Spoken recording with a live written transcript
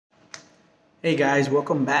Hey guys,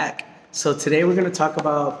 welcome back. So today we're going to talk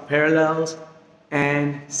about parallels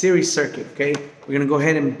and series circuit, okay? We're going to go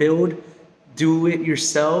ahead and build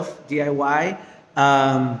do-it-yourself DIY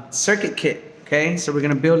circuit kit, okay? So we're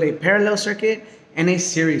going to build a parallel circuit and a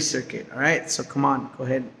series circuit, all right? So come on, go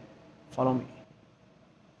ahead, follow me.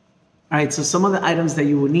 All right, so some of the items that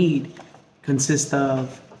you will need consist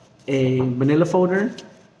of a manila folder,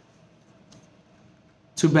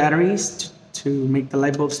 2 batteries to make the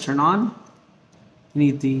light bulbs turn on. You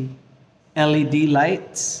need the LED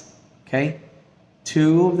lights, okay?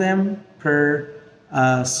 2 of them per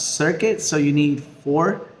circuit, so you need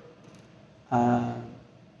 4.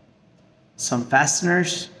 Some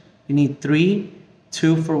fasteners, you need 3,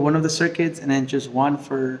 2 for one of the circuits, and then just 1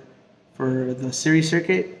 for the series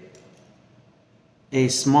circuit. A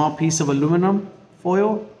small piece of aluminum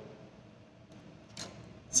foil,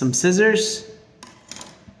 some scissors,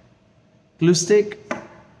 glue stick,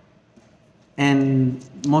 and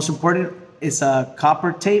most important is a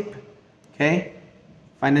copper tape, okay?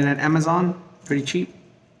 Find it at Amazon, pretty cheap.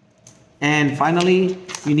 And finally,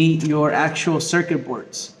 you need your actual circuit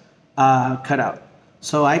boards cut out.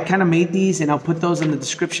 So I kind of made these, and I'll put those in the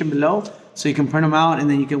description below so you can print them out and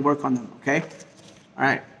then you can work on them, okay? All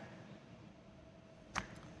right.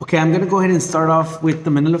 Okay, I'm gonna go ahead and start off with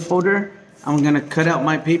the manila folder. I'm gonna cut out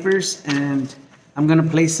my papers and I'm gonna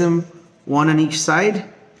place them one on each side.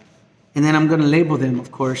 And then I'm going to label them,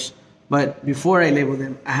 of course. But before I label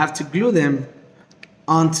them, I have to glue them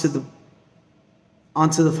onto the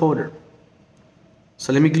folder.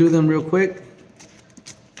 So let me glue them real quick,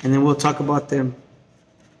 and then we'll talk about them.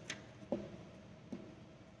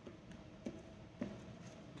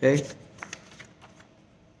 Okay.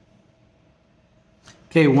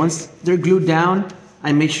 Okay, once they're glued down,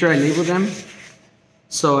 I make sure I label them.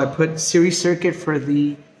 So I put series circuit for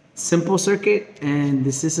the simple circuit, and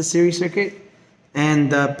this is a series circuit,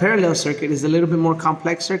 and the parallel circuit is a little bit more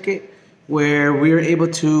complex circuit where we're able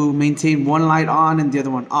to maintain one light on and the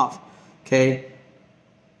other one off. Okay,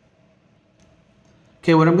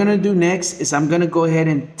 what I'm gonna do next is I'm gonna go ahead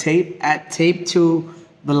and add tape to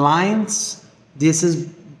the lines. This is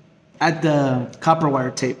at the copper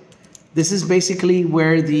wire tape. This is basically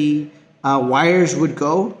where the wires would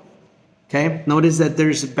go. Okay, notice that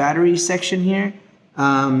there's a battery section here.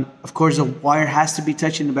 Of course, the wire has to be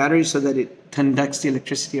touching the battery so that it conducts the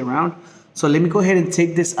electricity around. So let me go ahead and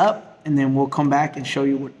take this up, and then we'll come back and show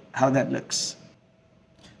you how that looks.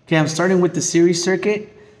 Okay, I'm starting with the series circuit.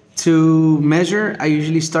 To measure, I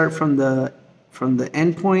usually start from the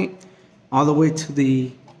end point all the way to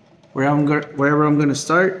the wherever I'm going to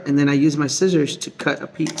start, and then I use my scissors to cut a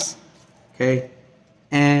piece. Okay,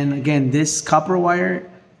 and again, this copper wire,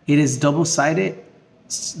 it is double-sided.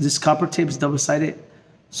 This copper tape is double-sided,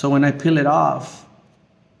 so when I peel it off,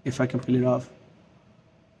 if I can peel it off,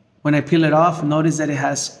 when I peel it off, notice that it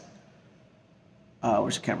has,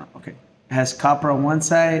 where's the camera? Okay, it has copper on one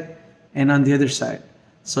side and on the other side,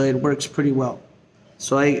 so it works pretty well.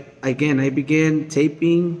 So I begin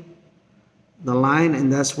taping the line,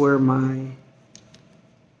 and that's where my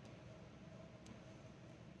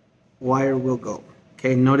wire will go.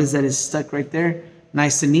 Okay, notice that it's stuck right there,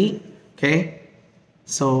 nice and neat. Okay.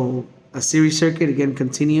 So a series circuit again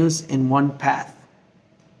continues in one path.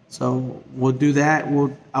 So we'll do that.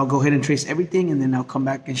 I'll go ahead and trace everything, and then I'll come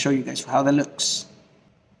back and show you guys how that looks.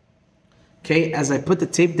 Okay, as I put the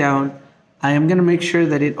tape down, I am gonna make sure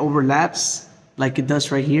that it overlaps like it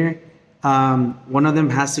does right here. One of them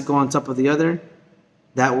has to go on top of the other.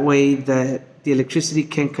 That way that the electricity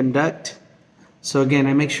can conduct. So again,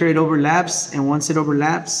 I make sure it overlaps, and once it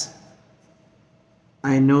overlaps,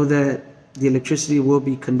 I know that the electricity will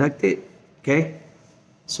be conducted. Okay,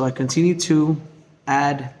 so I continue to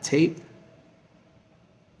add tape.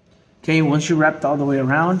 Okay, once you wrapped all the way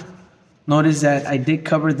around, notice that I did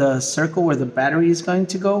cover the circle where the battery is going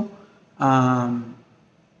to go, and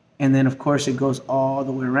then of course it goes all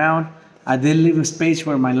the way around. I did leave a space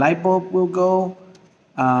where my light bulb will go.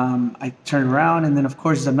 I turn around, and then of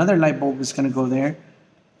course another light bulb is going to go there,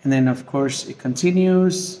 and then of course it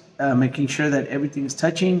continues, making sure that everything is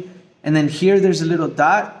touching. And then here there's a little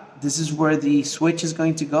dot. This is where the switch is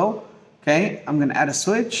going to go. Okay, I'm going to add a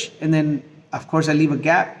switch, and then of course I leave a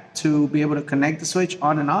gap to be able to connect the switch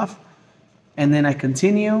on and off. And then I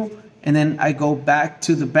continue, and then I go back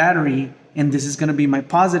to the battery, and this is going to be my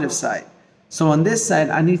positive side. So on this side,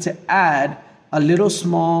 I need to add a little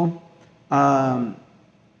small,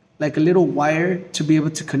 like a little wire to be able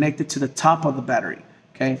to connect it to the top of the battery.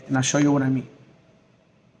 Okay, and I'll show you what I mean.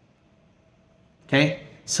 Okay.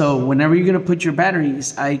 So whenever you're gonna put your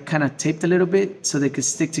batteries, I kind of taped a little bit so they could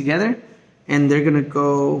stick together, and they're gonna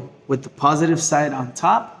go with the positive side on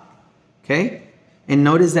top, okay? And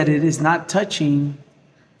notice that it is not touching,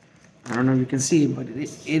 I don't know if you can see, but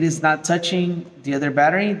it is not touching the other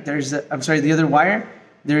battery. The other wire.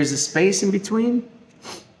 There is a space in between.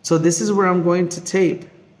 So this is where I'm going to tape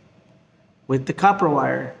with the copper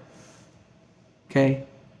wire, okay,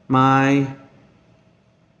 my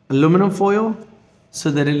aluminum foil so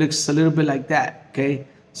that it looks a little bit like that, okay?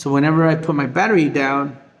 So whenever I put my battery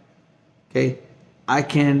down, okay, I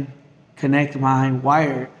can connect my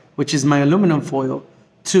wire, which is my aluminum foil,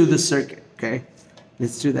 to the circuit, okay?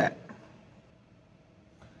 Let's do that.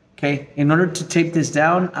 Okay, in order to tape this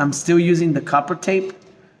down, I'm still using the copper tape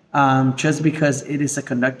just because it is a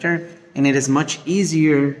conductor and it is much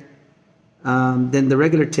easier than the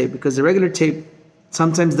regular tape, because the regular tape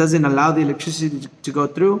sometimes doesn't allow the electricity to go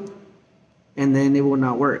through and then it will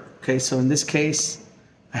not work. Okay, so in this case,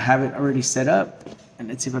 I have it already set up, and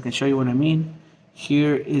let's see if I can show you what I mean.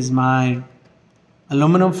 Here is my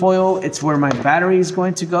aluminum foil. It's where my battery is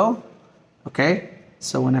going to go. Okay,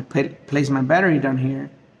 so when I place my battery down here,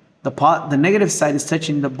 the negative side is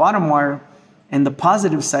touching the bottom wire and the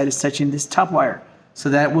positive side is touching this top wire. So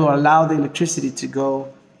that will allow the electricity to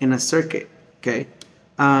go in a circuit, okay?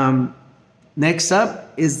 Next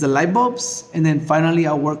up is the light bulbs, and then finally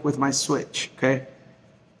I'll work with my switch, okay?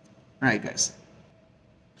 All right, guys.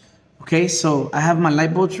 Okay, so I have my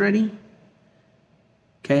light bulbs ready.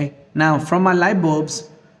 Okay, now from my light bulbs,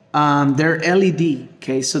 they're LED,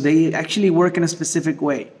 okay? So they actually work in a specific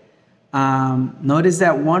way. Notice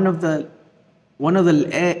that one of the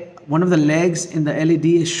legs in the LED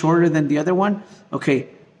is shorter than the other one. Okay,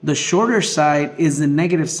 the shorter side is the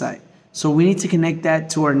negative side. So we need to connect that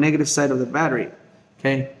to our negative side of the battery.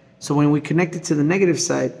 Okay, so when we connect it to the negative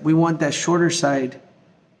side, we want that shorter side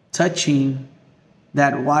touching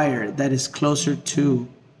that wire that is closer to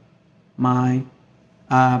my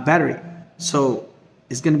battery. So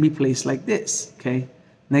it's going to be placed like this. Okay,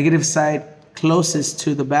 negative side closest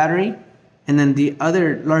to the battery, and then the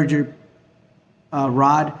other larger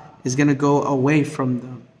rod is going to go away from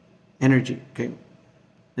the energy. Okay,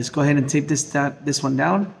 let's go ahead and tape this one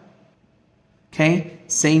down. Okay,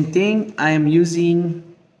 same thing. I am using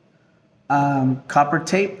copper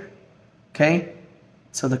tape. Okay,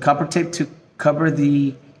 so the copper tape to cover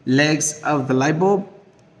the legs of the light bulb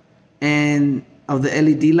and of the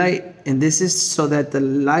LED light, and this is so that the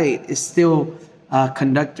light is still a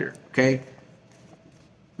conductor. Okay,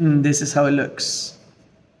 this is how it looks.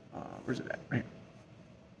 Where's it at? Right.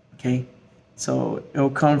 Okay, so it will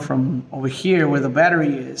come from over here where the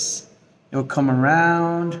battery is. It will come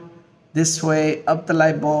around this way, up the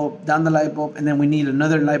light bulb, down the light bulb, and then we need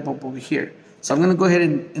another light bulb over here. So I'm going to go ahead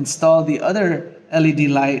and install the other LED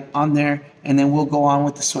light on there, and then we'll go on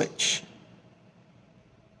with the switch.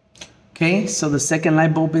 Okay, so the second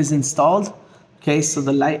light bulb is installed. Okay, so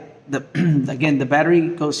again, the battery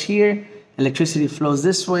goes here, electricity flows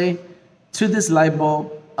this way to this light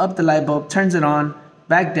bulb, up the light bulb, turns it on,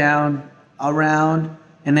 back down, around,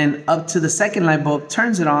 and then up to the second light bulb,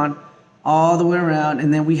 turns it on, all the way around,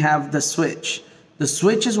 and then we have the switch. The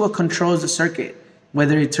switch is what controls the circuit,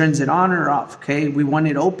 whether it turns it on or off, okay? We want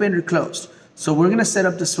it open or closed. So we're gonna set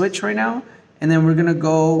up the switch right now, and then we're gonna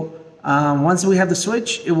go, once we have the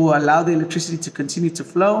switch, it will allow the electricity to continue to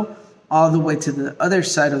flow all the way to the other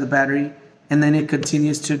side of the battery, and then it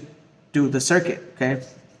continues to do the circuit, okay?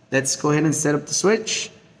 Let's go ahead and set up the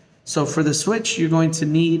switch. So for the switch, you're going to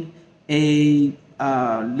need a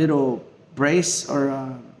little brace or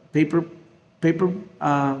a paper,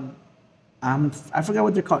 I forgot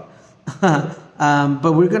what they're called.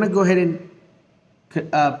 But we're gonna go ahead and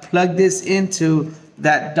plug this into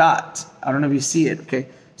that dot. I don't know if you see it, okay?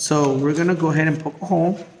 So we're gonna go ahead and poke a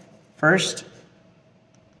hole first.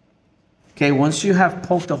 Okay, once you have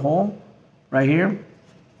poked a hole right here,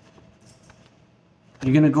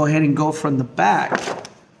 you're gonna go ahead and go from the back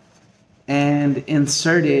and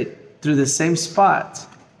insert it through the same spot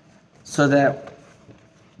so that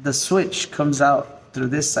the switch comes out through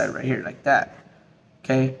this side right here, like that.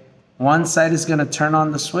 Okay, one side is gonna turn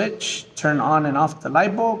on the switch, turn on and off the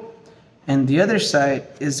light bulb, and the other side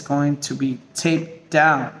is going to be taped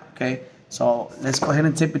down. Okay, so let's go ahead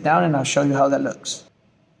and tape it down and I'll show you how that looks.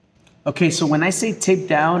 Okay, so when I say tape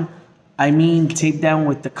down, I mean tape down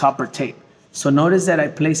with the copper tape. So notice that I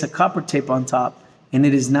place a copper tape on top and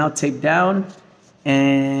it is now taped down,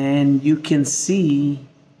 and you can see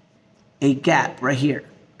a gap right here.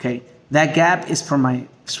 Okay, that gap is for my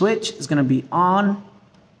switch. It's gonna be on,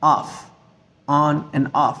 off, on and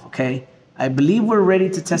off. Okay, I believe we're ready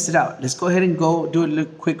to test it out. Let's go ahead and go do a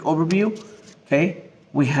little quick overview. Okay,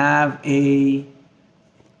 we have a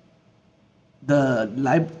the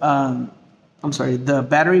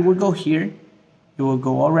battery would go here. It will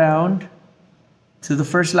go around to the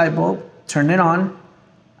first light bulb, turn it on,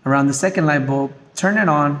 around the second light bulb, turn it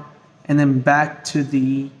on, and then back to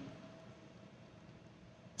the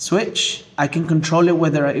switch. I can control it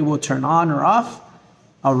whether it will turn on or off,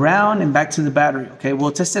 around and back to the battery. Okay,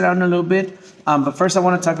 we'll test it out in a little bit, but first I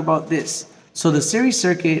want to talk about this. So the series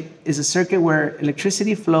circuit is a circuit where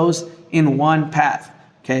electricity flows in one path.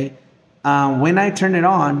 Okay, when I turn it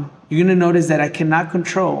on, you're gonna notice that I cannot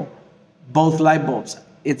control both light bulbs.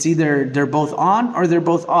 It's either they're both on or they're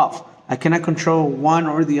both off. I cannot control one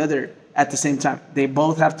or the other at the same time. They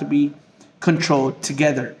both have to be controlled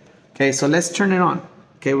together. Okay, so let's turn it on.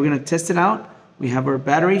 Okay, we're gonna test it out. We have our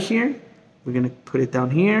battery here. We're gonna put it down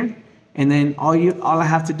here, and then all I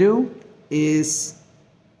have to do is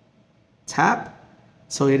tap.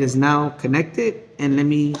 So it is now connected, and let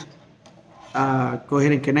me go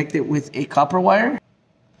ahead and connect it with a copper wire.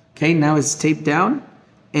 Okay, now it's taped down,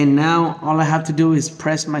 and now all I have to do is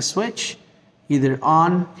press my switch, either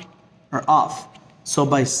on or off. So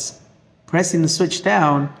by pressing the switch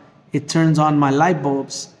down, it turns on my light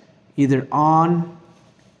bulbs, either on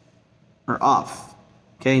or off.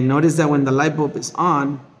 Okay, notice that when the light bulb is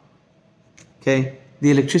on, okay,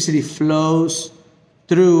 the electricity flows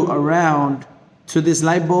through around to this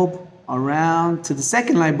light bulb, around to the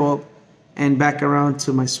second light bulb, and back around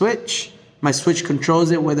to my switch. My switch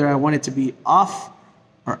controls it whether I want it to be off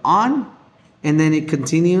or on, and then it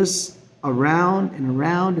continues around and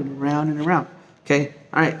around and around and around. Okay,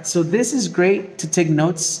 all right, so this is great to take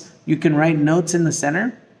notes. You can write notes in the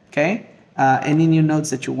center, okay? Any new notes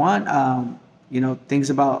that you want, you know, things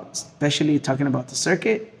about, especially talking about the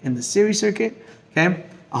circuit and the series circuit, okay?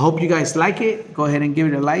 I hope you guys like it. Go ahead and give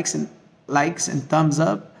it a likes and thumbs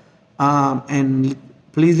up. And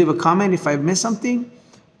please leave a comment if I missed something.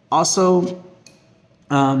 Also,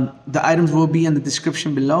 the items will be in the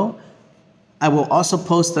description below. I will also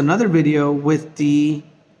post another video with the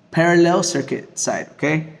parallel circuit side,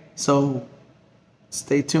 okay? So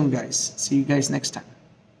stay tuned, guys. See you guys next time.